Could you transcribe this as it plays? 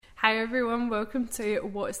Hi everyone, welcome to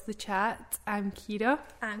What's the Chat? I'm Kira.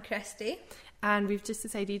 I'm Christy. And we've just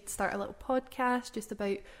decided to start a little podcast just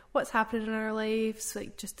about what's happening in our lives,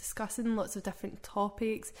 like just discussing lots of different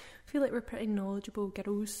topics. I feel like we're pretty knowledgeable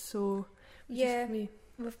girls, so we've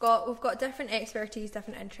got different expertise,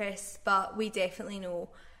 different interests, but we definitely know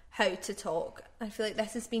how to talk. I feel like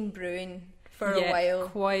this has been brewing for a while.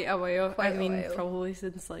 Quite a while. Probably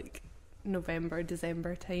since like November,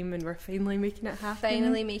 December time, and we're finally making it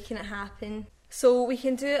happen. So we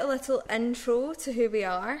can do a little intro to who we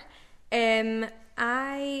are. I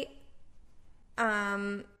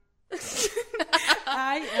am.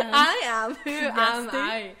 Who am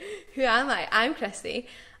I? I'm Christy.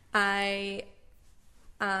 We're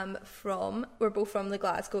both from the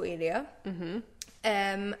Glasgow area. Mm-hmm.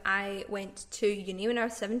 I went to uni when I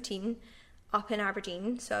was 17 up in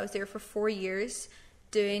Aberdeen, so I was there for 4 years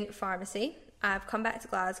doing pharmacy. I've come back to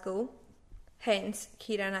Glasgow, hence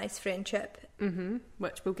Kira and I's friendship. Mm-hmm.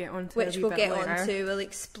 Which we'll get on to. We'll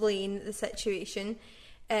explain the situation.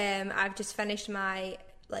 I've just finished my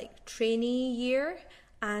trainee year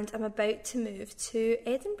and I'm about to move to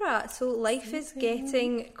Edinburgh. So life is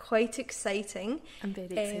getting quite exciting. I'm very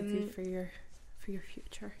excited for your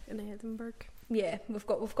future in Edinburgh. Yeah, we've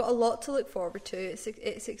got a lot to look forward to.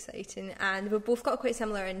 It's exciting, and we've both got quite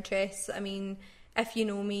similar interests. I mean, if you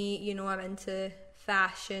know me, you know I'm into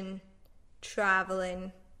fashion,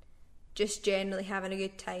 travelling, just generally having a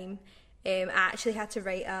good time. I actually had to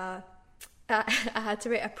write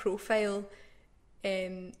a profile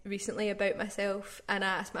recently about myself, and I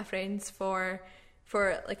asked my friends for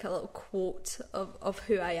like a little quote of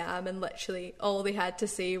who I am, and literally all they had to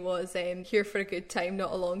say was here for a good time,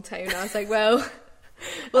 not a long time. And I was like, well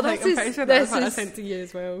I'm pretty sure that's what I sent to you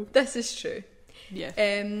as well. This is true. Yeah.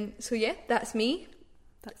 So yeah, that's me.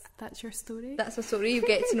 That's your story. That's my story. You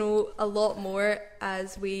get to know a lot more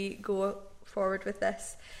as we go forward with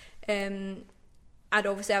this. And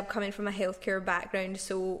obviously I'm coming from a healthcare background,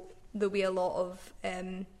 so there'll be a lot of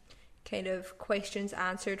kind of questions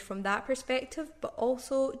answered from that perspective, but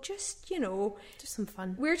also just some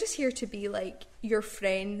fun. We're just here to be like your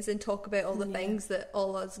friends and talk about all the things that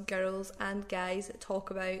all us girls and guys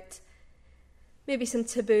talk about. Maybe some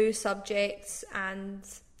taboo subjects, and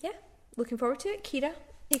yeah, looking forward to it. Kira,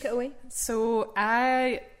 take it away. So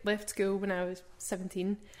I left school when I was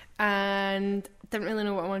 17 and didn't really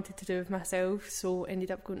know what I wanted to do with myself, so ended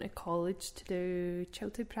up going to college to do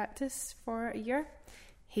childhood practice for a year.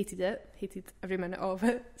 Hated every minute of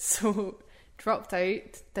it, so dropped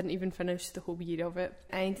out, didn't even finish the whole year of it.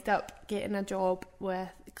 I ended up getting a job with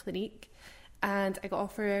Clinique, and I got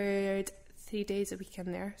offered 3 days a week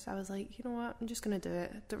in there, so I was like, you know what, I'm just going to do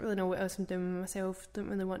it. Don't really know what else I'm doing with myself, don't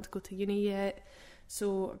really want to go to uni yet,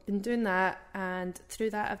 so I've been doing that, and through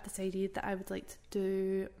that I've decided that I would like to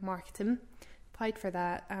do marketing. Applied for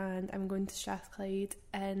that, and I'm going to Strathclyde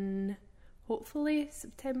in hopefully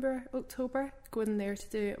September, October, going there to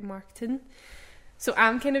do marketing. So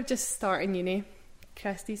I'm kind of just starting uni.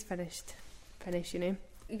 Christy's finished uni.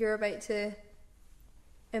 You're about to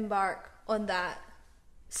embark on that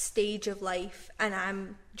stage of life, and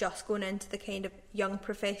I'm just going into the kind of young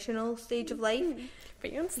professional stage of life.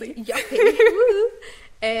 Fancy. Yuppie.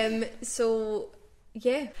 So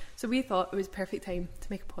yeah. So we thought it was perfect time to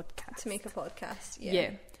make a podcast.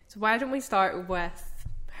 Yeah. So why don't we start with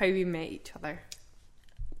how we met each other?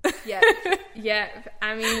 Yeah.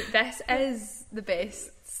 I mean, this is the best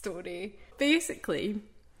story. Basically,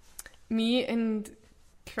 me and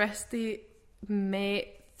Christy met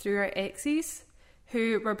through our exes,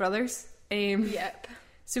 who were brothers. Yep.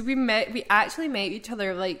 So we actually met each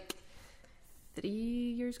other like 3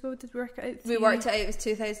 years ago. Did we work it out? We worked it out. It was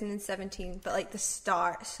 2017, but like the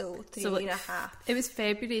start, so three and a half. It was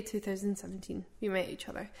February 2017. We met each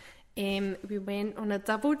other. We went on a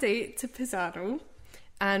double date to Pizarro,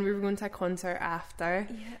 and we were going to a concert after.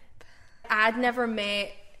 Yep. I'd never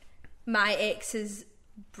met my ex's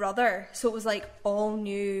brother, so it was like all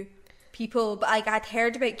new people, but like I'd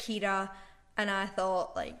heard about Kira and I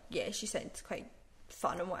thought like, yeah, she sounds quite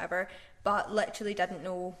fun and whatever, but literally didn't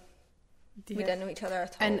know. We didn't know each other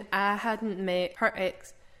at all. And I hadn't met her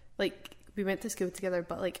ex, like we went to school together,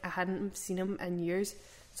 but like I hadn't seen him in years.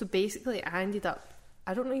 So basically I ended up,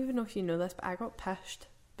 I don't even know if you know this, but I got pished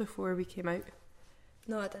before we came out.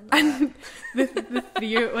 No, I didn't know that. the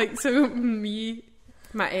three, like, so me,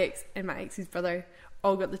 my ex, and my ex's brother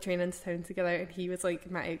all got the train into town together, and he was like,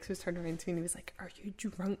 my ex was turning around to me and he was like, are you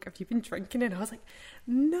drunk? Have you been drinking? And I was like,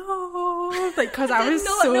 no, like, because I was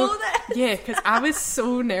because I was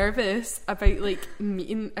so nervous about like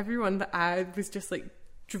meeting everyone that I was just like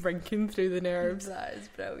drinking through the nerves. That is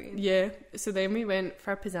brilliant. Yeah, so then we went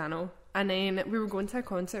for Pisano, and then we were going to a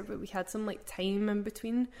concert, but we had some like time in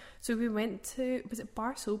between, so we went to, was it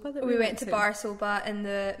Bar Soba that We went to Bar Soba in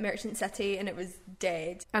the Merchant City, and it was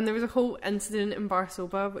dead. And there was a whole incident in Bar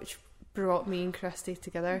Soba which brought me and Christy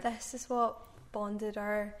together. This is what bonded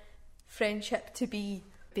our friendship to be.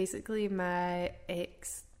 Basically, my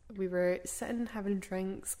ex, we were sitting having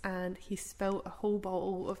drinks, and he spilt a whole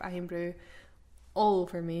bottle of Iron Brew all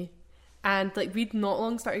over me. And like, we'd not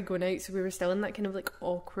long started going out, so we were still in that kind of like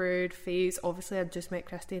awkward phase. Obviously I'd just met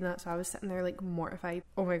Christy and that, so I was sitting there like mortified.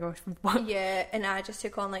 Oh my gosh, what? Yeah, and I just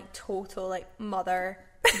took on like total like mother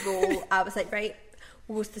role. I was like, right,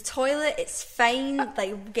 we'll go to the toilet, it's fine, like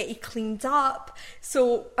we'll get you cleaned up.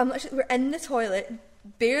 So we're in the toilet,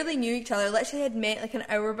 barely knew each other, literally had met like an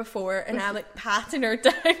hour before, and I'm like patting her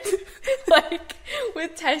down like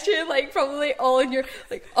with tissue, like probably all in your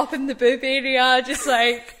like up in the boob area, just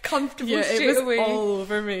like comfortable straight it was away. all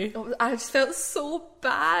over me. I just felt so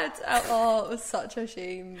bad. Oh, it was such a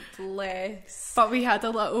shame. Bless. But we had a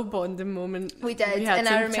little bonding moment. We did, We had and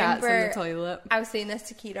some I chats remember in the toilet. I was saying this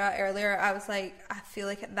to Kira earlier. I was like, I feel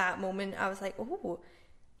like at that moment I was like, oh,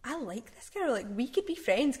 I like this girl. Like, we could be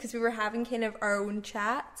friends, because we were having kind of our own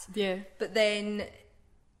chat. Yeah. But then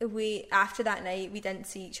after that night, we didn't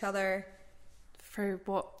see each other For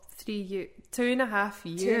what, 3 years?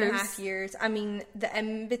 2.5 years. 2.5 years. I mean, the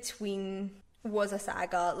in between was a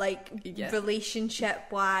saga. Like, relationship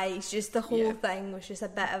wise, just the whole thing was just a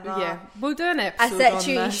bit of Yeah, we'll do an episode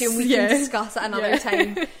situation. on this. We can discuss it another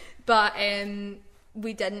time. But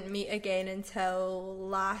we didn't meet again until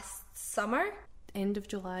last summer. End of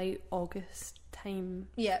July, August time.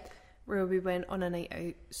 Yep. Where we went on a night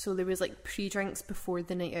out. So there was like pre-drinks before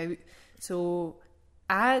the night out. So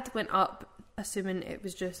I'd went up assuming it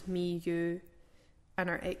was just me, you, and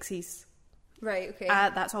our exes. Right, okay.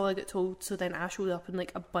 That's all I got told. So then I showed up and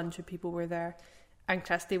like a bunch of people were there, and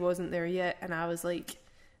Christy wasn't there yet, and I was like,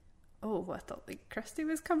 oh, well, I thought like Christy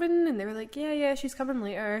was coming, and they were like, yeah, she's coming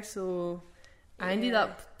later. So I ended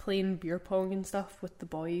up playing beer pong and stuff with the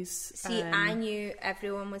boys. See, I knew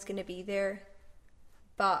everyone was going to be there,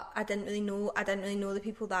 but I didn't really know the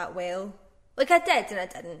people that well. Like, I did and I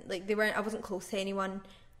didn't. Like, I wasn't close to anyone,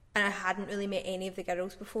 and I hadn't really met any of the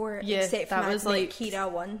girls before, except for I'd met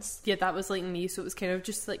Kira once. Yeah, that was like me, so it was kind of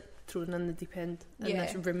just like thrown in the deep end in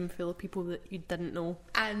this room full of people that you didn't know.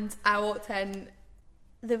 And I walked in,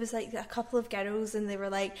 there was like a couple of girls, and they were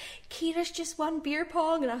like, Kira's just won beer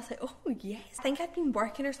pong, and I was like, oh yes. I think I'd been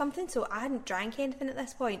working or something, so I hadn't drank anything at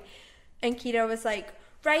this point. And Kira was like,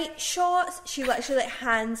 right, shots. She literally like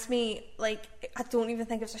hands me, like, I don't even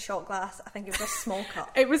think it was a shot glass, I think it was a small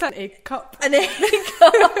cup. It was an egg cup. An egg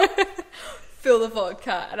cup full of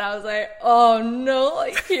vodka, and I was like, oh no,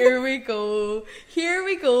 like, here we go.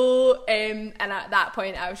 And at that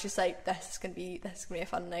point I was just like, this is gonna be a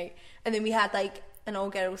fun night. And then we had like an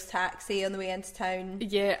all girls taxi on the way into town.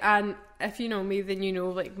 Yeah, and if you know me, then you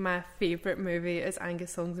know like my favourite movie is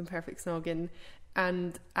Angus Songs and Perfect Snogging.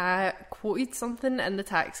 And I quoted something in the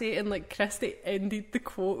taxi, and like Christy ended the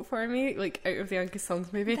quote for me, like out of the Angus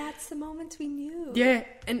Songs movie. That's the moment we knew. Yeah,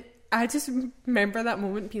 and I just remember that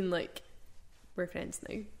moment being like, we're friends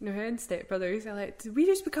now. No, her and Step Brothers are like, did we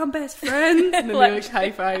just become best friends? And then we like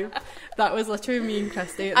high five. That was literally me and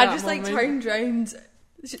Christy at that moment. I just like turned round.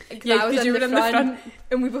 Yeah, I was because you were in the front,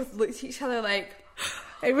 and we both looked at each other like,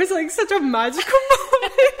 it was like such a magical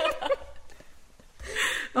moment.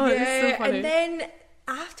 Oh, yeah, it was so funny. and then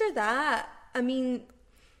after that, I mean,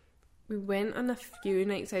 we went on a few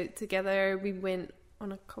nights out together. We went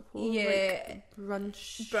on a couple like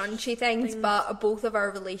brunchy things, but both of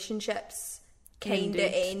our relationships kind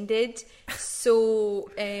of ended. So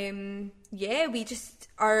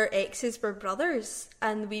our exes were brothers,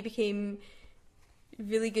 and we became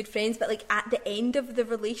really good friends, but like at the end of the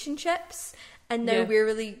relationships, and now we're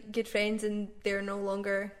really good friends, and they're no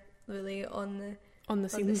longer really on the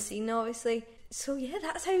scene, obviously. So yeah,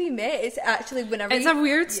 that's how we met. It's actually it's a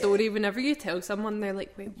weird story. Whenever you tell someone, they're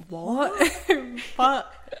like, wait, what?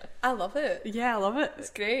 But I love it. Yeah, I love it. It's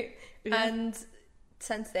great. Yeah. And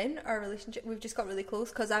since then, our relationship, we've just got really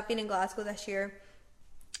close, because I've been in Glasgow this year,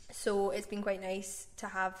 so it's been quite nice to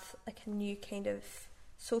have like a new kind of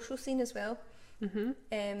social scene as well.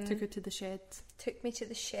 Took her to the shed. Took me to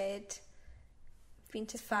the shed. Been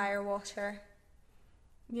to Firewater.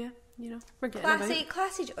 Yeah, you know, we're getting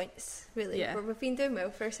classy joints. Really, we've been doing well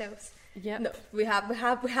for ourselves. Yeah, no, we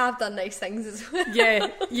have done nice things as well.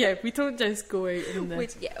 Yeah, we don't just go out on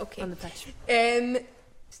the on the pitch.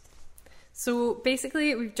 So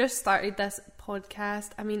basically, we've just started this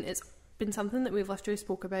podcast. I mean, it's been something that we've literally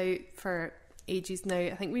spoke about for ages now.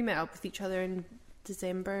 I think we met up with each other in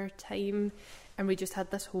December time, and we just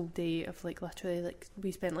had this whole day of like literally like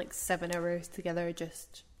we spent like 7 hours together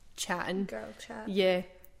just chatting. Girl chat. Yeah.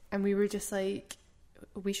 And we were just like,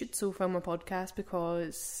 we should so film a podcast,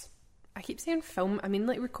 because I keep saying film, I mean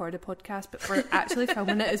like record a podcast, but we're actually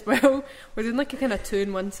filming it as well. We're doing like a kind of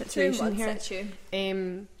 2-in-1 situation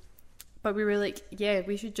here. But we were like, yeah,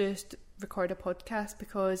 we should just record a podcast,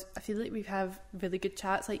 because I feel like we have really good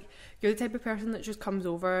chats. Like, you're the type of person that just comes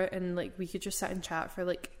over and like we could just sit and chat for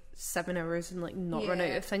like 7 hours and like not run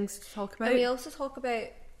out of things to talk about. And we also talk about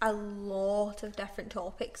a lot of different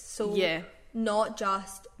topics. So not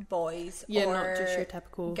just boys or not just your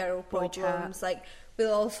typical girl boy problems. chat. Like,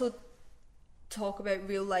 we'll also talk about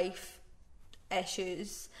real life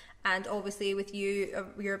issues. And obviously with you,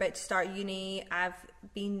 you're about to start uni. I've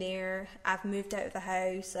been there. I've moved out of the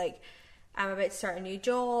house. Like, I'm about to start a new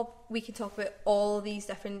job. We can talk about all of these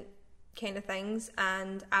different kind of things.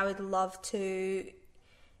 And I would love to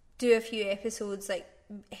do a few episodes like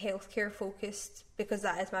healthcare focused, because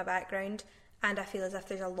that is my background. And I feel as if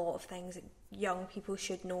there's a lot of things that young people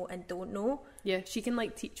should know and don't know. Yeah, she can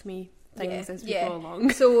like teach me things as we go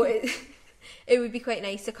along. So it would be quite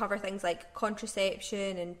nice to cover things like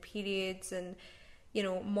contraception and periods and, you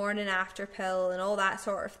know, morning after pill and all that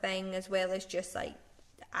sort of thing, as well as just like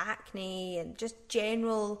acne and just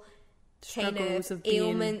general struggles kind of being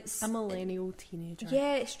ailments. A millennial teenager.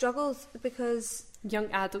 Yeah, struggles, because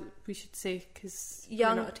young adult, we should say, because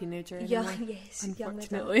you're not a teenager anymore. Yes,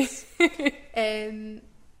 unfortunately. Young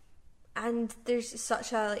and there's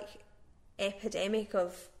such a like epidemic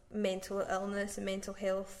of mental illness and mental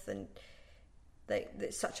health, and like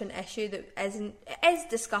that's such an issue that it is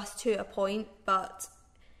discussed to a point, but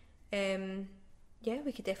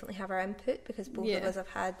we could definitely have our input, because both of us have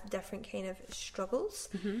had different kind of struggles.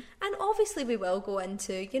 And obviously we will go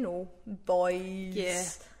into, you know,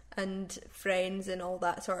 boys and friends and all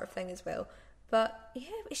that sort of thing as well. But yeah,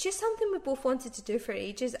 it's just something we both wanted to do for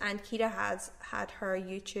ages, and Kira has had her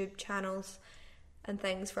YouTube channels and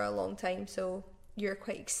things for a long time, so you're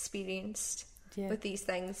quite experienced with these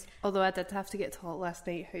things. Although I did have to get taught last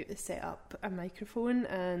night how to set up a microphone,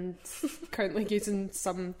 and currently using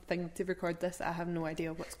something to record this. I have no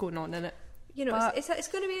idea what's going on in it. You know, it's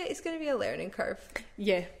going to be a learning curve.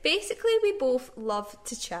 Yeah. Basically, we both love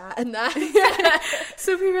to chat, and that.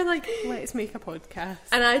 So we were like, let's make a podcast.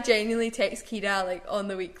 And I genuinely text Kira like on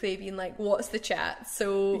the weekly, being like, "What's the chat?"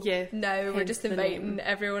 So now we're just inviting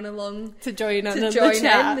everyone along to join in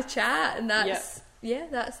the chat, and that's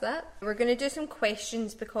that's that. We're going to do some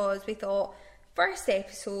questions, because we thought first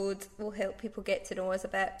episode will help people get to know us a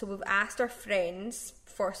bit. So we've asked our friends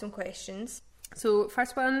for some questions. So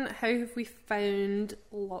first one, how have we found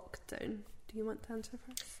lockdown? Do you want to answer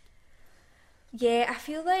first? Yeah, I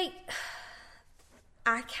feel like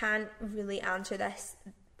I can't really answer this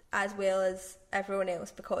as well as everyone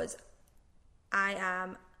else, because I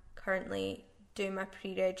am currently doing my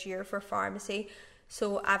pre-reg year for pharmacy,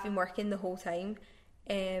 so I've been working the whole time.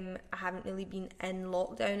 I haven't really been in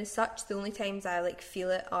lockdown as such. The only times I like feel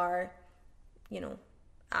it are, you know,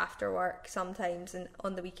 after work sometimes, and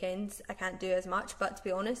on the weekends I can't do as much. But to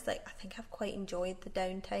be honest, like, I think I've quite enjoyed the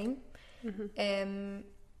downtime.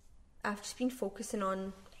 I've just been focusing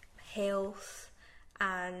on health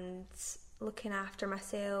and looking after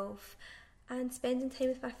myself and spending time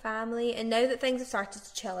with my family. And now that things have started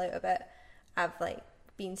to chill out a bit, I've like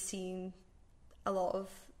been seeing a lot of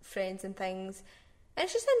friends and things. And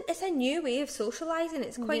it's just it's a new way of socialising.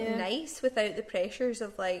 It's quite nice without the pressures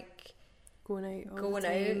of like going out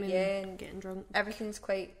and getting drunk. Everything's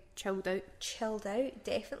quite chilled out,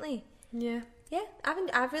 definitely. Yeah,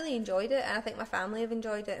 I've really enjoyed it, and I think my family have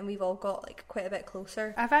enjoyed it, and we've all got like quite a bit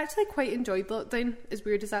closer. I've actually quite enjoyed lockdown, as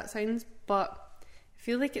weird as that sounds, but I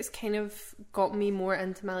feel like it's kind of got me more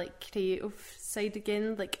into my like creative side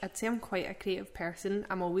again. Like, I'd say I'm quite a creative person.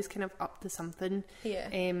 I'm always kind of up to something.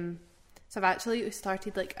 So I've actually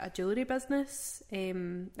started like a jewellery business.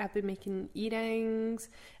 I've been making earrings.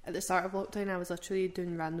 At the start of lockdown, I was literally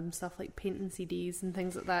doing random stuff like painting CDs and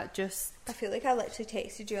things like that. I feel like I literally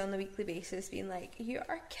texted you on a weekly basis being like, you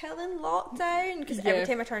are killing lockdown. Because every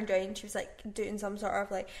time I turned around, she was like doing some sort of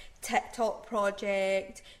like TikTok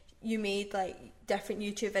project. You made like different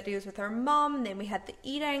YouTube videos with her mum, and then we had the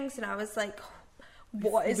earrings, and I was like,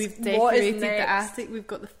 we've decorated the attic, we've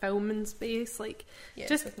got the filming space, like,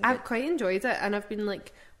 I've quite enjoyed it, and I've been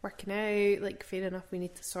like working out. Like, fair enough, we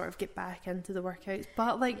need to sort of get back into the workouts,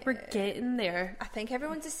 but like we're getting there. I think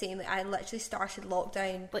everyone's the same. Like, I literally started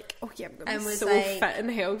lockdown Like, oh yeah, I'm gonna and be was so like, fit and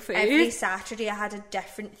healthy. every Saturday I had a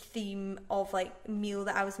different theme of like meal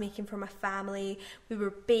that I was making for my family. We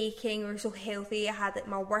were baking, we were so healthy. I had like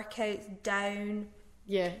my workouts down.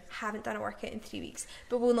 Yeah. Haven't done a workout in 3 weeks,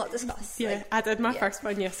 but we'll not discuss. Yeah, like, I did my first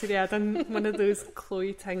one yesterday. I done one of those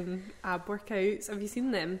Chloe Ting ab workouts. Have you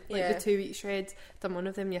seen them? Like Yeah. the 2 week shreds. Done one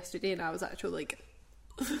of them yesterday, and I was actually like,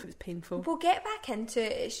 it was painful. We'll get back into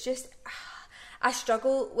it. It's just I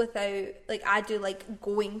struggle without, like, I do like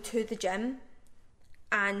going to the gym,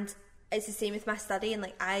 and it's the same with my study. And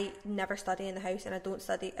like, I never study in the house, and I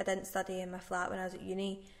didn't study in my flat when I was at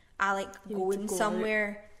uni. I like going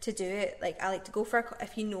somewhere to do it. Like, I like to go for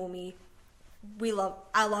if you know me,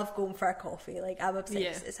 I love going for a coffee. Like, I'm obsessed.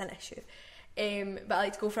 Yeah. It's an issue. But I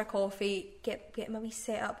like to go for a coffee, get my wee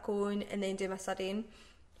setup going, and then do my studying.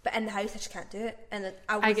 But in the house, I just can't do it, and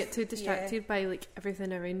I get too distracted by like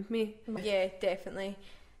everything around me. Yeah, definitely.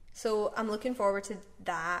 So I'm looking forward to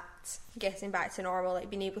that, getting back to normal,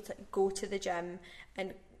 like being able to go to the gym,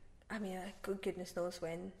 and I mean, goodness knows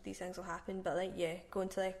when these things will happen, but like, yeah, going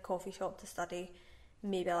to like a coffee shop to study,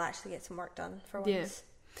 maybe I'll actually get some work done for once.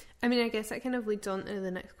 Yeah. I mean, I guess that kind of leads on to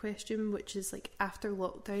the next question, which is like, after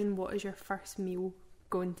lockdown, what is your first meal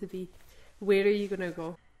going to be? Where are you going to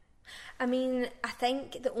go? I mean, I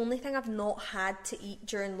think the only thing I've not had to eat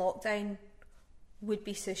during lockdown would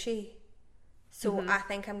be sushi. So I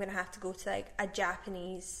think I'm going to have to go to like a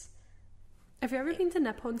Japanese... Have you ever been to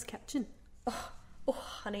Nippon's Kitchen? Oh,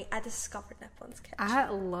 honey, I discovered Nippon's Kitchen. I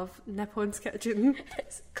love Nippon's Kitchen.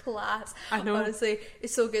 It's class. I know. Honestly,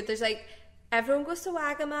 it's so good. There's like, everyone goes to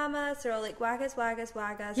Wagamamas. They're all like, Wagas.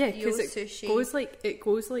 Yeah, Yo because Sushi. it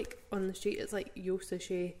goes like on the street. It's like Yo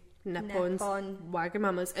Sushi, Nippon's, Nippon.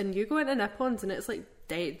 Wagamamas, and you go into Nippon's and it's like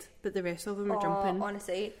dead, but the rest of them are jumping.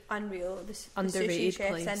 Honestly, unreal. The Underrated sushi chefs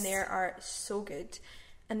place. in there are so good.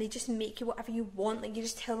 And they just make you whatever you want. Like, you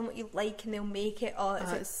just tell them what you like and they'll make it. Oh,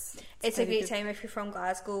 it's a great time if you're from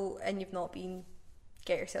Glasgow and you've not been.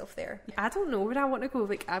 Get yourself there. I don't know where I want to go.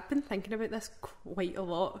 Like, I've been thinking about this quite a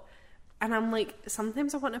lot, and I'm like,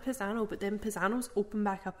 sometimes I want a Pisano, but then Pisano's open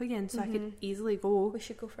back up again, so I could easily go. We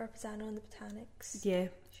should go for a Pisano in the Botanics. Yeah,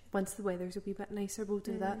 once the weather's a wee bit nicer, we'll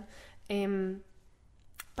do that.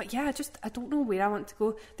 But yeah, I don't know where I want to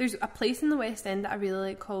go. There's a place in the West End that I really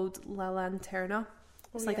like called La Lanterna.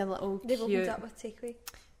 It's like a little They've cute... opened up with takeaway.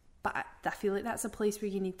 But I feel like that's a place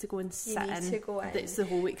where you need to go and sit in. You need to go in. It's the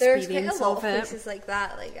whole There's experience quite a lot of of it. places like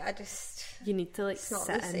that. Like, I just... You need to like It's not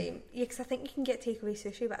sit the in. same. Yeah, because I think you can get takeaway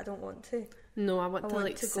sushi, but I don't want to. No, I want to want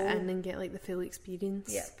like to sit go. in and get like the full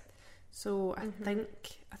experience. Yep. So I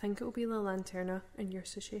think it will be La Lanterna and your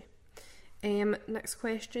sushi. Next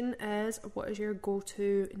question is, what is your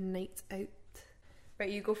go-to night out? Right,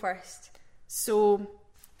 you go first. So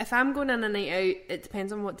if I'm going on a night out, it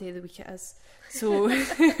depends on what day of the week it is. So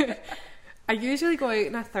I usually go out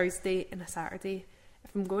on a Thursday and a Saturday.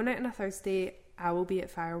 If I'm going out on a Thursday, I will be at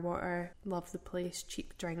Firewater. Love the place,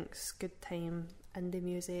 cheap drinks, good time, indie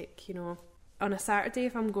music, you know. On a Saturday,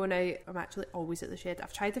 if I'm going out, I'm actually always at the Shed.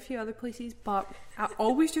 I've tried a few other places, but I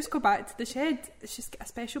always just go back to the Shed. It's just a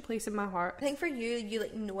special place in my heart. I think for you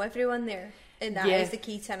like know everyone there, and that is the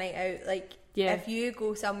key to a night out. Like, if you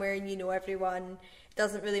go somewhere and you know everyone, it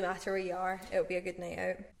doesn't really matter where you are. It'll be a good night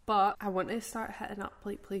out. But I want to start hitting up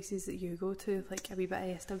like places that you go to, like a wee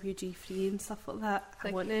bit of SWG free and stuff like that.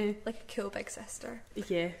 Like, I want to, like a cool big sister.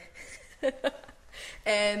 yeah.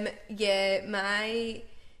 Yeah, my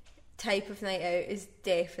type of night out is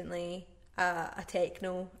definitely a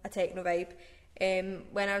techno vibe.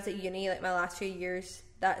 When I was at uni, like my last few years,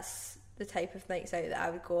 that's the type of nights out that I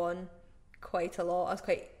would go on quite a lot. I was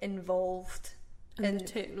quite involved in the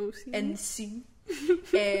techno scene. In the scene.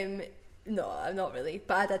 No, I'm not really,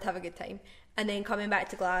 but I did have a good time. And then coming back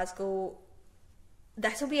to Glasgow,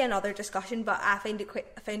 this will be another discussion, but I found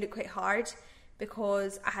it quite hard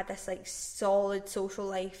because I had this like solid social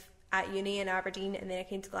life at uni in Aberdeen, and then I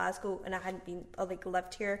came to Glasgow and I hadn't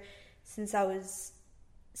lived here since I was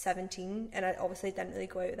 17, and I obviously didn't really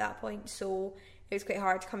go out at that point, so it was quite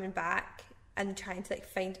hard coming back and trying to like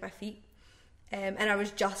find my feet. And I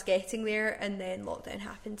was just getting there, and then lockdown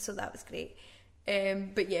happened, so that was great.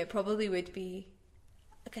 But yeah, probably would be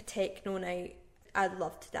like a techno night. I'd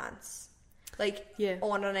love to dance. Like,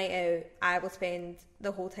 on a night out, I will spend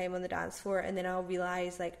the whole time on the dance floor, and then I'll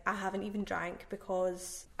realise like I haven't even drank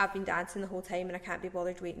because I've been dancing the whole time and I can't be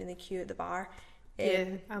bothered waiting in the queue at the bar.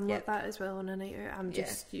 I'm like that as well on a night out. I'm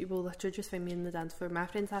just, you will literally just find me in the dance floor. My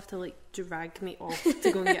friends have to like drag me off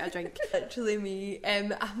to go and get a drink. Literally me.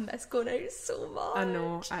 I miss going out so much. I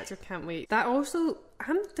know, I actually can't wait. That also,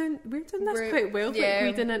 we're doing this quite well, like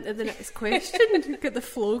leading into the next question. Get the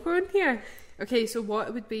flow going here. Okay, so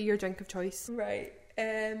what would be your drink of choice? Right.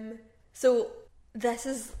 So this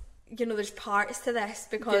is, there's parts to this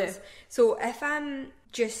because, so if I'm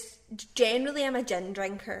generally I'm a gin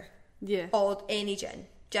drinker. Yeah. Or any gin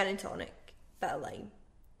and tonic, bit of lime.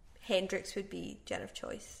 Hendrick's would be gin of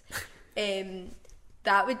choice.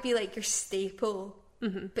 That would be like your staple.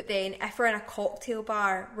 Mm-hmm. But then if we're in a cocktail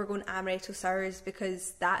bar, we're going amaretto sours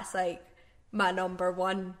because that's like my number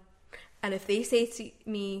one. And if they say to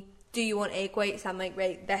me, do you want egg whites? I'm like,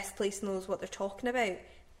 right, this place knows what they're talking about.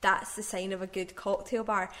 That's the sign of a good cocktail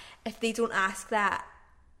bar. If they don't ask that,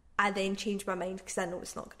 I then change my mind because I know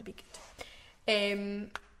it's not going to be good.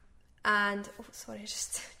 And sorry, I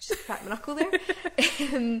just cracked my knuckle there.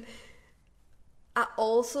 I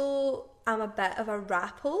also am a bit of a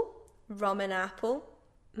rum and apple.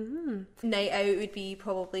 Night out would be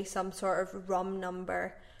probably some sort of rum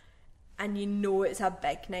number, and it's a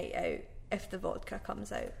big night out if the vodka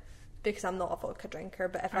comes out, because I'm not a vodka drinker.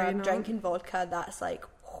 But if I'm drinking vodka, that's like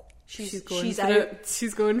she's out.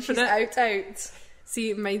 She's going for it. Out.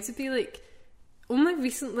 See, mine would be like, only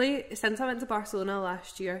recently, since I went to Barcelona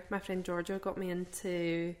last year, my friend Georgia got me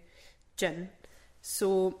into gin.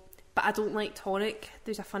 So, but I don't like tonic.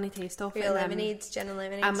 There's a funny taste of it. Lemonades, gin and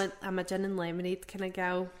lemonades. I'm a gin and lemonade kind of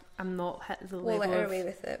gal. I'm not hit the we'll level. Let her away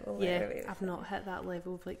with it. I've not hit that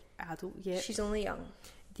level of like adult yet. She's only young.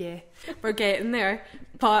 Yeah, we're getting there.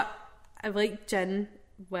 But I like gin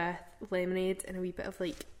with lemonade and a wee bit of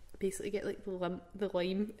like, basically get like the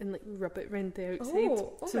lime and like rub it around the outside.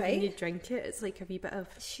 So when you drink it, it's like a wee bit of...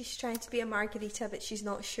 She's trying to be a margarita, but she's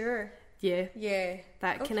not sure. Yeah.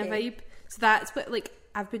 That kind of vibe. So that's what, like,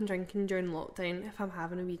 I've been drinking during lockdown. If I'm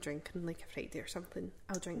having a wee drink on like a Friday or something,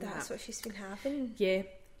 I'll drink that. That's what she's been having. Yeah.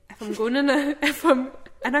 If I'm going if I'm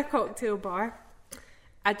in a cocktail bar,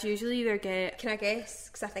 I'd usually either get... Can I guess?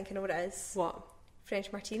 Because I think I know what it is. What?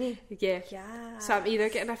 French martini. Yeah. So I'm either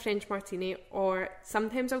getting a French martini, or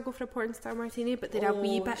sometimes I'll go for a porn star martini, but they're a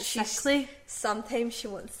wee bit sickly. Sometimes she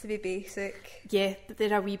wants to be basic. Yeah, but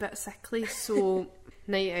they're a wee bit sickly. So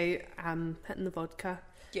night out, I'm hitting the vodka.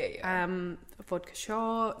 Yeah. Vodka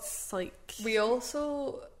shots. Like, we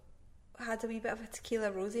also had a wee bit of a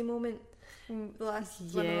tequila rosé moment one of the last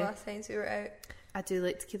times we were out. I do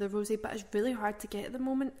like tequila rosé, but it's really hard to get at the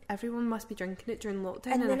moment. Everyone must be drinking it during lockdown,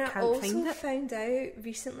 and then I can't find it. I also found out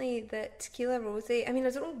recently that tequila rosé, I mean, I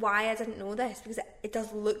don't know why I didn't know this, because it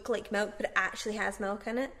does look like milk, but it actually has milk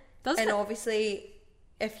in it. Does it? And obviously,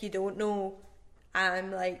 if you don't know,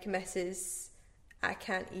 I'm like Mrs. I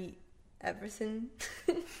can't eat everything.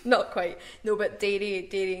 Not quite. No, but dairy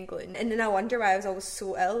and gluten. And then I wonder why I was always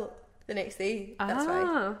so ill the next day. That's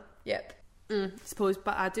why. Yep. Suppose,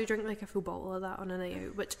 but I do drink like a full bottle of that on a night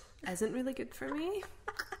out, which isn't really good for me.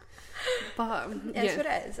 But it's what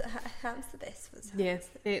it is. It happens the best.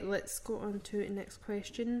 Let's go on to the next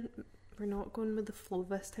question. We're not going with the flow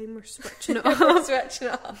this time. We're switching it up. We're switching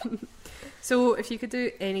it up. So, if you could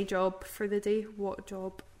do any job for the day, what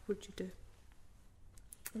job would you do?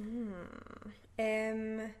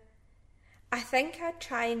 I think I'd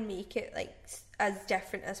try and make it like as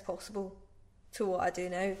different as possible to what I do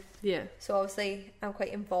now. Yeah. So obviously I'm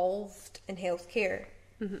quite involved in healthcare.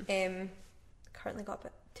 Currently got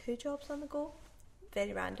about 2 jobs on the go.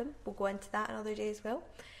 Very random. We'll go into that another day as well.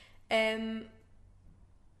 I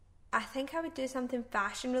think I would do something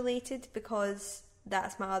fashion related, because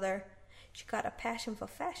that's my other... She got a passion for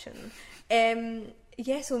fashion.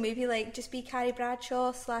 So maybe like just be Carrie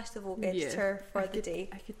Bradshaw / the Vogue editor for the day.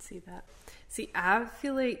 I could see that. See, I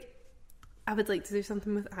feel like I would like to do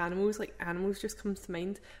something with animals. Like, animals just comes to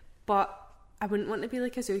mind, but I wouldn't want to be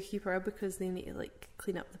like a zookeeper, because they need to like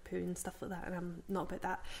clean up the poo and stuff like that, and I'm not about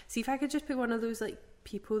that. See if I could just be one of those like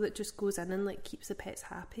people that just goes in and like keeps the pets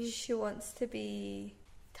happy. She wants to be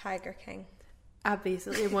Tiger King. I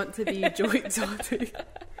basically want to be Joe Exotic.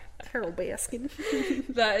 Carol Baskin.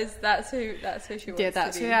 that's who she wants to be. Yeah,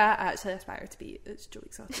 that's who I actually aspire to be. It's Joe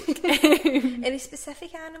Exotic. Any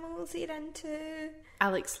specific animals you're into? I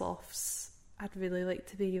like sloths. I'd really like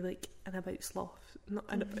to be like an about sloth. Not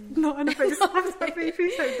an about sloths.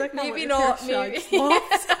 Maybe sounds like maybe not. Maybe.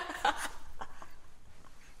 Sloths.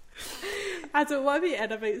 I don't want to be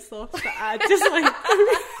in about sloths, but I just like.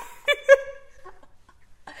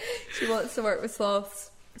 She wants to work with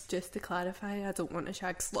sloths. Just to clarify, I don't want to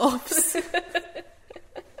shag sloths.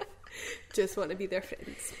 Just want to be their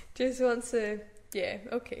friends. Just wants to... Yeah,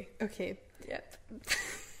 okay. Yep.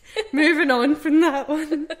 Moving on from that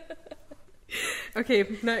one. Okay,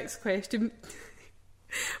 next question.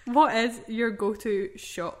 What is your go-to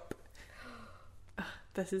shop?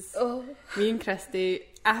 This is me and Christy.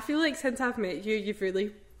 I feel like since I've met you, you've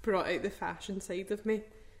really brought out the fashion side of me.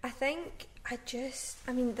 I think this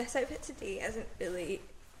outfit today isn't really,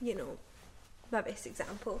 my best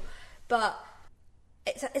example. But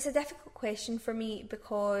it's a difficult question for me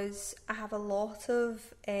because I have a lot of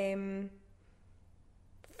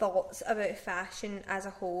thoughts about fashion as a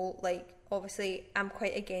whole. Like, obviously, I'm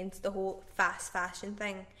quite against the whole fast fashion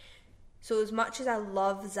thing. So as much as I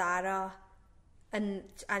love Zara and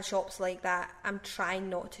shops like that, I'm trying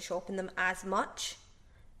not to shop in them as much.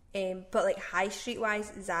 But like high street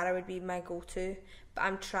wise, Zara would be my go-to. But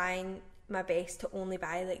I'm trying my best to only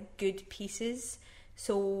buy like good pieces.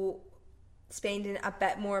 So spending a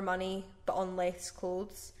bit more money but on less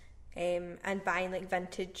clothes, and buying like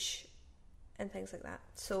vintage and things like that.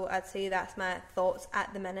 So I'd say that's my thoughts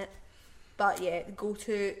at the minute. But yeah,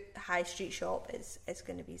 go-to high street shop is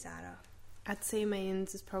going to be Zara. I'd say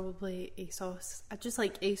mine's is probably ASOS. I just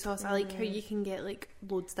like ASOS. I like how you can get like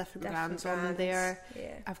loads of different brands on there.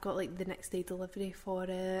 Yeah. I've got like the next day delivery for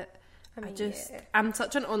it. I'm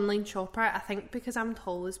such an online shopper. I think because I'm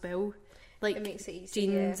tall as well. Like, it makes it easy,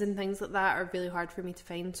 jeans and things like that are really hard for me to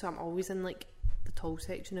find, so I'm always in like the tall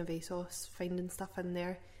section of ASOS finding stuff in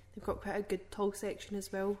there. They've got quite a good tall section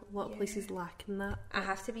as well. A lot of places lacking that. I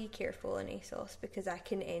have to be careful in ASOS because I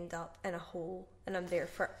can end up in a hole and I'm there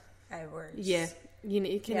for hours. Yeah, you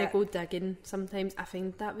need to kind of go digging sometimes. I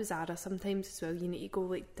find that with Zara sometimes as well. You need to go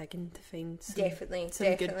like digging to find some good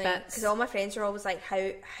bits. Because all my friends are always like,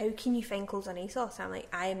 how can you find clothes on ASOS? I'm like,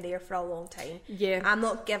 I am there for a long time. Yeah, I'm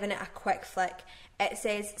not giving it a quick flick. It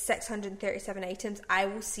says 637 items. I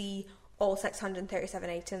will see all 637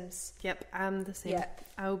 items. Yep, I'm the same. Yep.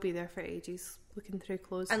 I'll be there for ages looking through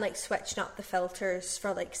clothes and like switching up the filters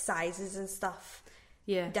for like sizes and stuff.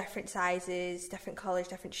 Yeah, different sizes, different colours,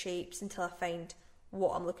 different shapes until I find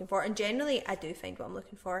what I'm looking for. And generally I do find what I'm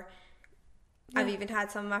looking for. I've even had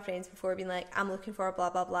some of my friends before being like, I'm looking for blah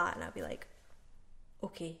blah blah, and I'll be like,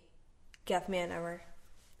 okay, give me an hour.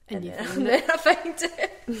 And then I find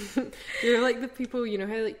it. You're like the people, you know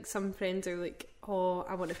how like some friends are like, oh,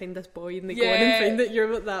 I want to find this boy, and they go in and find it.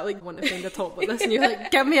 You're like that, like, I want to find a top like this, and you're like,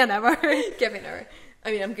 give me an hour. Give me an hour. I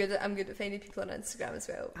mean, I'm good at finding people on Instagram as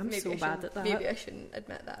well. I'm so bad at that. Maybe I shouldn't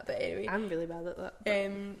admit that, but anyway. I'm really bad at that.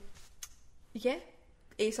 Yeah.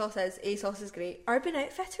 ASOS is great. Urban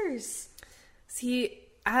Outfitters. See,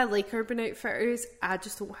 I like Urban Outfitters. I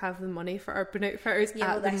just don't have the money for Urban Outfitters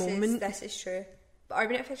at the moment. This is true. But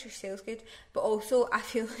Urban Outfitters sales good. But also, I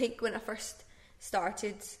feel like when I first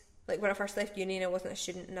started, like when I first left uni and I wasn't a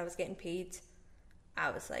student and I was getting paid, I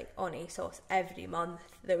was like on ASOS every month.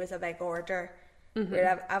 There was a big order. Mm-hmm.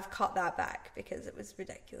 Where I've cut that back because it was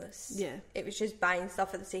ridiculous. Yeah, it was just buying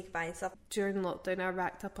stuff for the sake of buying stuff. During lockdown, I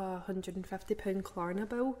racked up a £150 Klarna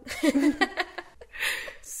bill.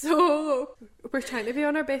 So we're trying to be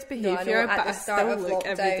on our best behaviour, but I still look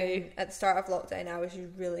every day. At the start of lockdown, I was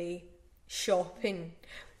really shopping.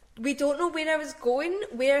 We don't know where I was going,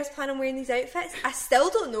 where I was planning on wearing these outfits. I still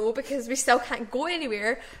don't know because we still can't go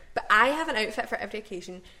anywhere. But I have an outfit for every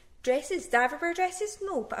occasion. Dresses, do I ever wear dresses?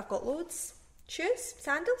 No, but I've got loads. Shoes,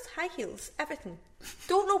 sandals, high heels, everything.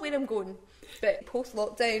 Don't know where I'm going, but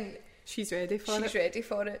post-lockdown, she's ready for it. She's ready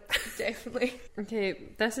for it, definitely.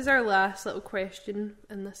 Okay, this is our last little question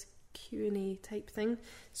in this Q&A type thing.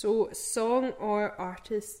 So, song or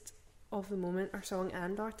artist of the moment, or song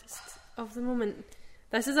and artist of the moment.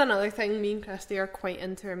 This is another thing, me and Christy are quite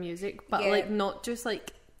into our music, but like not just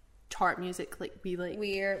like chart music, like we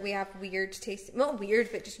have weird taste, not weird,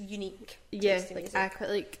 but just unique taste in music. I quite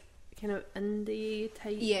like kind of indie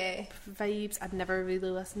type vibes. I'd never really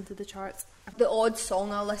listened to the charts. The odd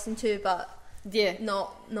song I'll listen to, but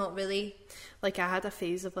not really. Like I had a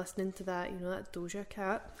phase of listening to that, you know, that Doja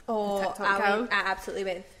Cat. Oh, I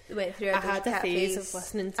absolutely went through. I had a phase of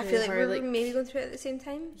listening to. I feel like we were maybe going through it at the same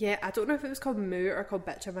time. Yeah, I don't know if it was called Moo or called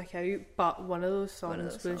Bitch I'm a Cow, but one of those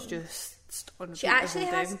songs was just on. She actually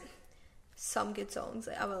has some good songs.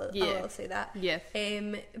 I will say that. Yeah.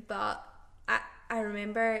 But I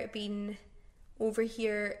remember being over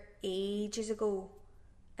here ages ago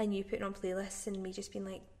and you putting on playlists and me just being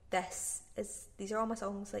like, these are all my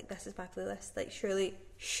songs, like this is my playlist, like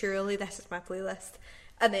surely this is my playlist.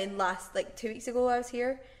 And then like 2 weeks ago I was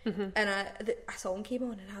here and a song came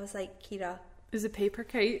on and I was like, Kira, is it Paper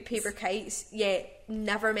Kites? Paper Kites, yeah.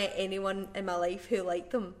 Never met anyone in my life who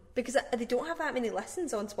liked them because they don't have that many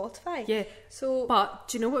listens on Spotify. Yeah. So, but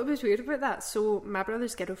do you know what was weird about that? So my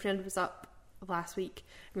brother's girlfriend was up last week,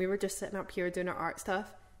 and we were just sitting up here doing our art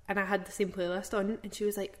stuff, and I had the same playlist on, and she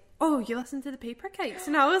was like, "Oh, you listen to the Paper Kites?"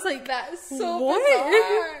 And I was like, That's so what?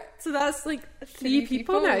 bizarre. So that's like 3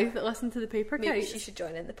 people now that listen to the Paper Maybe Kites. she should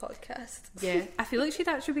join in the podcast. Yeah, I feel like she'd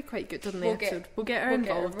actually be quite good on the episode. We'll get her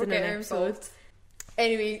involved in an episode.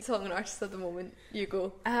 Anyway, song and artist of the moment. You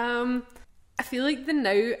go. I feel like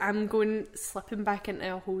now I'm slipping back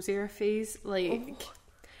into a Hosier phase. Like,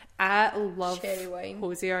 I love Cherry Wine.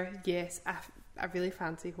 Hosier. Yes, I really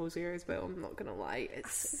fancy Hosier as well. I'm not gonna lie.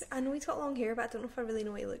 I know he's got long hair, but I don't know if I really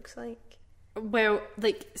know what he looks like. Well,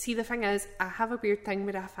 like, see, the thing is, I have a weird thing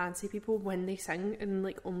where I fancy people when they sing, and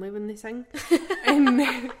like only when they sing.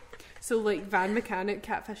 So like Van Mechanic,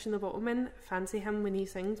 Catfish and the Bottlemen, fancy him when he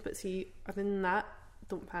sings, but see, other than that,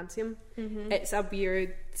 don't fancy him. It's a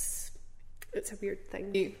weird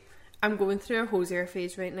thing. I'm going through a Hosier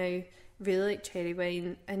phase right now. Really like Cherry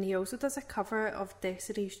Wine, and he also does a cover of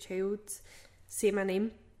Destiny's Child's "Say My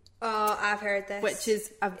Name." Oh, I've heard this, which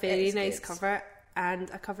is a very nice good. cover, and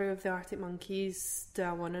a cover of the Arctic Monkeys' "Do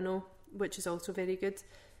I Wanna Know," which is also very good.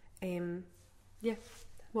 Yeah.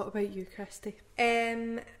 What about you, Christy?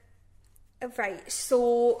 Right.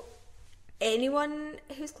 So, anyone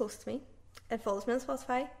who's close to me and follows me on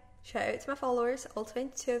Spotify, shout out to my followers, all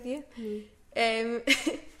 22 of you. I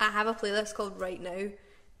have a playlist called Right Now,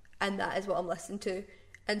 and that is what I'm listening to.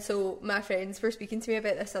 And so my friends were speaking to me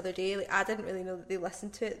about this the other day. Like, I didn't really know that they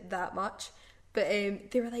listened to it that much, but they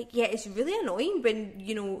were like, yeah, it's really annoying when,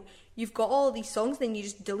 you know, you've got all these songs, then you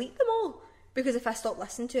just delete them all, because if I stop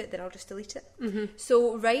listening to it, then I'll just delete it.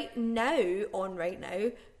 So right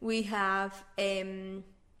now we have an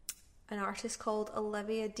artist called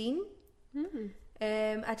Olivia Dean.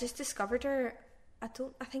 I just discovered her. I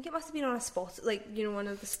think it must have been on a spot, like, you know, one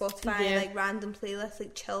of the Spotify like random playlists,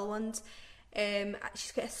 like chill ones.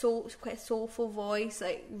 She's got quite a soulful voice,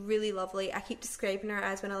 like really lovely. I keep describing her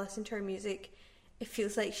as, when I listen to her music, it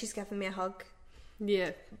feels like she's giving me a hug.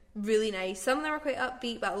 Yeah, really nice. Some of them are quite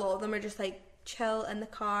upbeat, but a lot of them are just like chill in the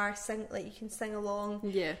car, sing, like you can sing along.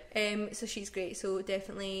 Yeah. So she's great. So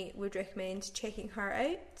definitely would recommend checking her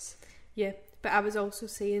out. Yeah, but I was also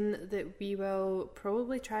saying that we will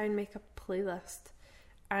probably try and make a playlist,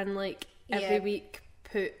 and like every week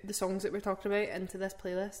put the songs that we're talking about into this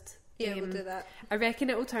playlist. Yeah, we'll do that. I reckon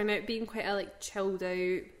it will turn out being quite a like chilled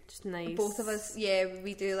out, just nice. Both of us, yeah,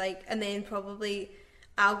 we do like, and then probably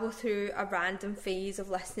I'll go through a random phase of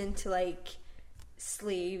listening to like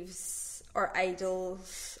Slaves or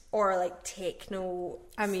Idols or like techno.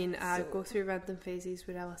 I mean, I go through random phases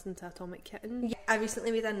where I listen to Atomic Kitten. Yeah, I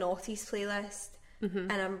recently made a Naughties playlist.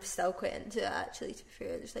 And I'm still quite into it, actually, to be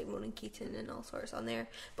fair. There's like Ronan Keating and all sorts on there,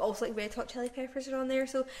 but also like Red Hot Chili Peppers are on there,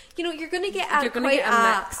 so you know you're going to get a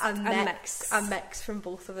mix from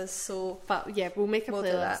both of us. So, but yeah, we'll make a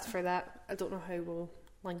playlist for that. I don't know how we'll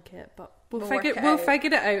link it, but we'll figure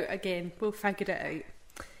it out again. We'll figure it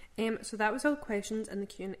out. So that was all the questions in the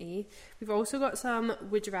Q&A. We've also got some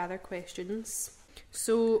would you rather questions.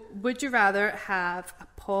 So, would you rather have a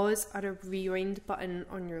pause or a rewind button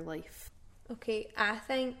on your life? Okay, I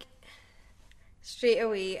think straight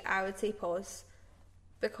away I would say pause,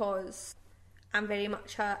 because I'm very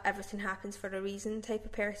much a everything happens for a reason type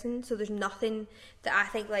of person, so there's nothing that I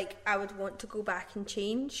think like I would want to go back and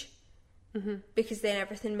change, because then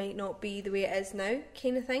everything might not be the way it is now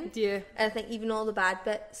kind of thing. Yeah. And I think even all the bad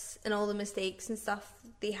bits and all the mistakes and stuff,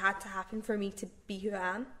 they had to happen for me to be who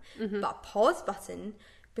I am. But a pause button,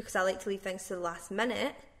 because I like to leave things to the last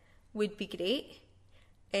minute, would be great.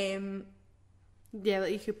 Yeah,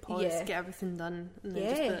 like you could pause, get everything done, and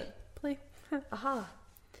then just play.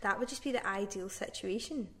 That would just be the ideal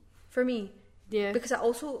situation for me. Yeah. Because I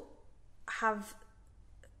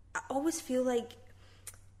always feel like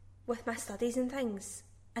with my studies and things,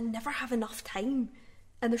 I never have enough time.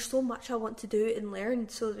 And there's so much I want to do and learn,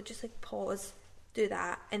 so I would just like pause, do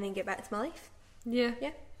that, and then get back to my life. Yeah.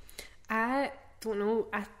 Yeah. I don't know.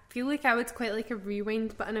 I feel like I would quite like a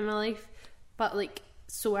rewind button in my life, but like,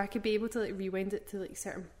 so I could be able to like rewind it to like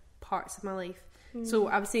certain parts of my life. So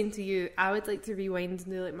I was saying to you, I would like to rewind and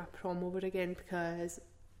do like my prom over again, because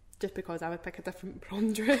I would pick a different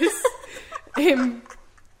prom dress.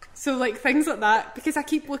 So like things like that, because I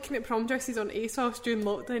keep looking at prom dresses on ASOS during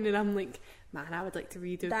lockdown, and I'm like, man, I would like to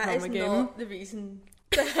redo prom again. That is not the reason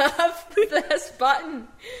to have this button.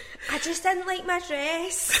 I just didn't like my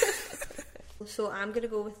dress. So I'm gonna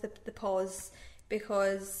go with the pause,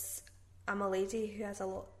 because I'm a lady who has a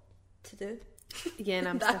lot to do. Yeah, and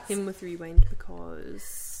I'm sticking with rewind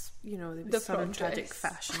because, you know, there was some tragic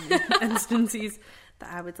fashion instances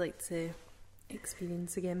that I would like to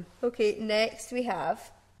experience again. Okay, next we have,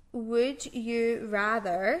 would you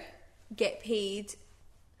rather get paid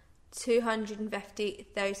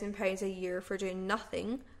 £250,000 a year for doing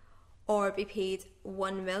nothing, or be paid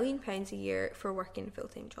 £1 million a year for working a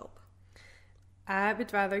full-time job? I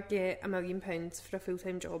would rather get £1 million for a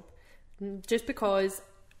full-time job, just because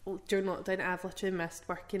during lockdown I've literally missed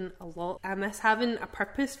working a lot. I miss having a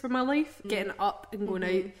purpose for my life, getting up and going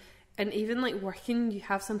out, and even like working, you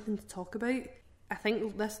have something to talk about. I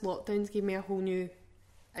think this lockdown's gave me a whole new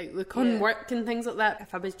outlook on work and things like that.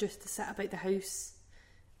 If I was just to sit about the house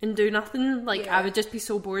and do nothing, like I would just be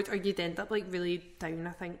so bored, or you'd end up like really down,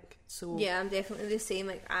 I think. So yeah, I'm definitely the same.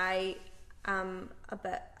 Like I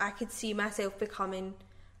could see myself becoming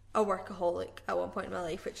a workaholic at one point in my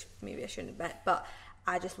life, which maybe I shouldn't admit, but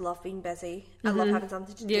I just love being busy. I love having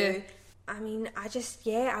something to do. I mean,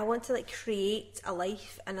 I want to like create a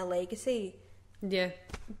life and a legacy. Yeah.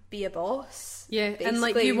 Be a boss. Yeah, basically. And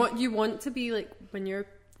like you want to be like, when you're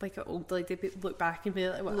like an old lady, look back and be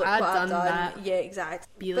like, well, I've done that. Yeah, exactly.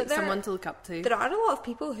 Be like someone to look up to. There are a lot of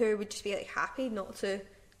people who would just be like happy not to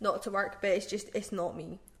work, but it's not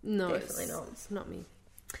me. No, definitely not. It's not me.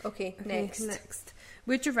 Okay, next.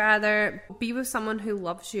 Would you rather be with someone who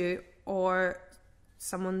loves you, or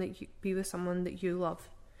be with someone that you love?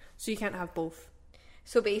 So you can't have both.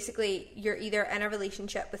 So basically, you're either in a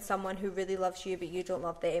relationship with someone who really loves you but you don't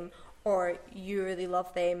love them, or you really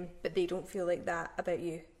love them but they don't feel like that about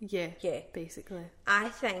you. Yeah, basically. I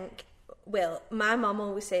think, well, my mum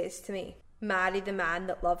always says to me, marry the man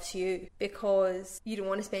that loves you, because you don't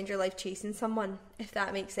want to spend your life chasing someone, if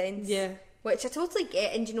that makes sense. Yeah. Which I totally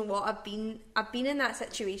get, and you know what, I've been in that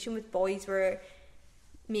situation with boys where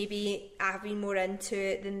maybe I've been more into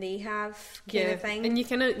it than they have, kind of thing. And you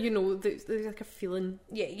kind of, there's like a feeling.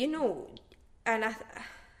 Yeah, and I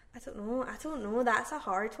don't know, that's a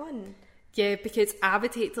hard one. Yeah, because I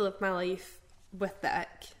would hate to live my life with the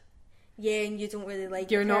ick. Yeah, and you don't really like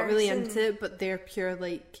You're not really into it, but they're pure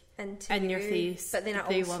like in your face. But then I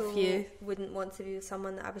they also love you. Wouldn't want to be with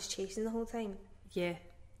someone that I was chasing the whole time. Yeah.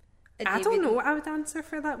 I don't know what I would answer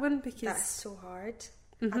for that one, because that's so hard.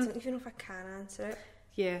 I don't even know if I can answer it.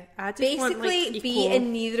 Yeah, I just basically want, like, be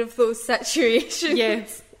in neither of those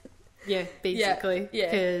situations. Yeah, basically.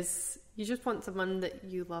 Because you just want someone that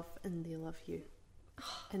you love and they love you,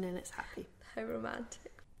 and then it's happy. How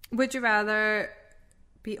romantic. Would you rather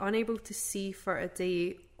be unable to see for a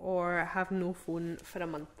day, or have no phone for a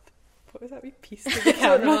month? What was that wee piece of the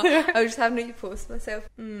camera? I was just having to post myself.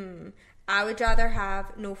 I would rather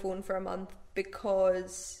have no phone for a month,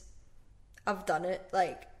 because I've done it.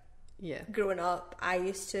 Like, growing up, I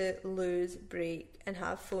used to lose, break, and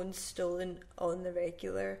have phones stolen on the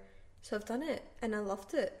regular. So I've done it, and I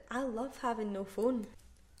loved it. I love having no phone.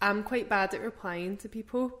 I'm quite bad at replying to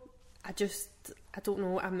people. I don't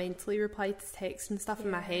know, I mentally reply to texts and stuff in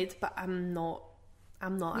my head, but I'm not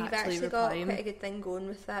actually replying. We've got quite a good thing going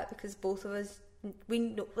with that, because both of us, we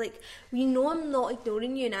know I'm not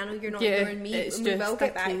ignoring you, and I know you're not ignoring me, and we will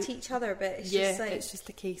get back to each other, but it's just like, it's just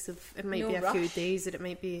a case of, it might be a few days, and it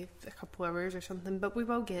might be a couple hours or something, but we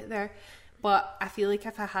will get there. But I feel like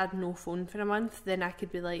if I had no phone for a month, then I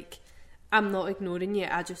could be like, I'm not ignoring you,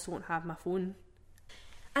 I just won't have my phone.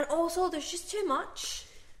 And also, there's just too much.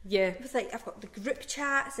 Yeah. It's like, I've got the group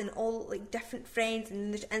chats and all like different friends,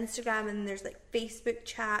 and there's Instagram, and there's like Facebook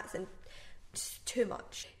chats, and just too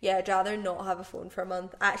much. Yeah, I'd rather not have a phone for a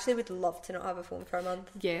month. I actually would love to not have a phone for a month.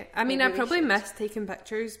 Yeah, I mean, I probably miss taking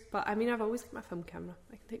pictures, but I mean, I've always got my film camera.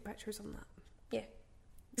 I can take pictures on that. Yeah.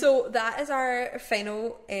 So that is our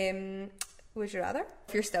final Would You Rather.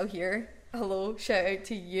 If you're still here, hello, shout out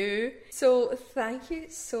to you. So thank you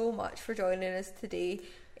so much for joining us today.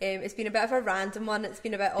 It's been a bit of a random one. It's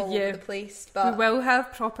been a bit all over the place, but we will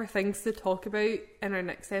have proper things to talk about in our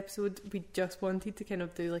next episode. We just wanted to kind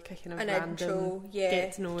of do like a kind of an random intro,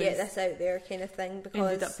 get to know get this out there kind of thing,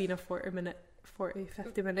 because ended up being a 50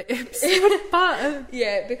 minute episode. But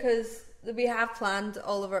yeah, because we have planned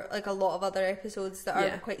all of our, like, a lot of other episodes that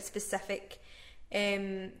are quite specific,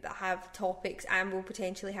 that have topics, and we'll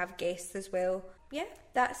potentially have guests as well. Yeah,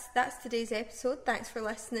 that's today's episode. Thanks for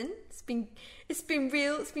listening. It's been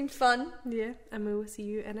real. It's been fun. Yeah, and we will see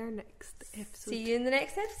you in our next episode. See you in the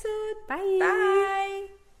next episode. Bye. Bye.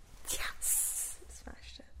 Yes.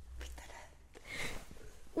 Smashed it. We did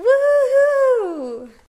it. Woohoo!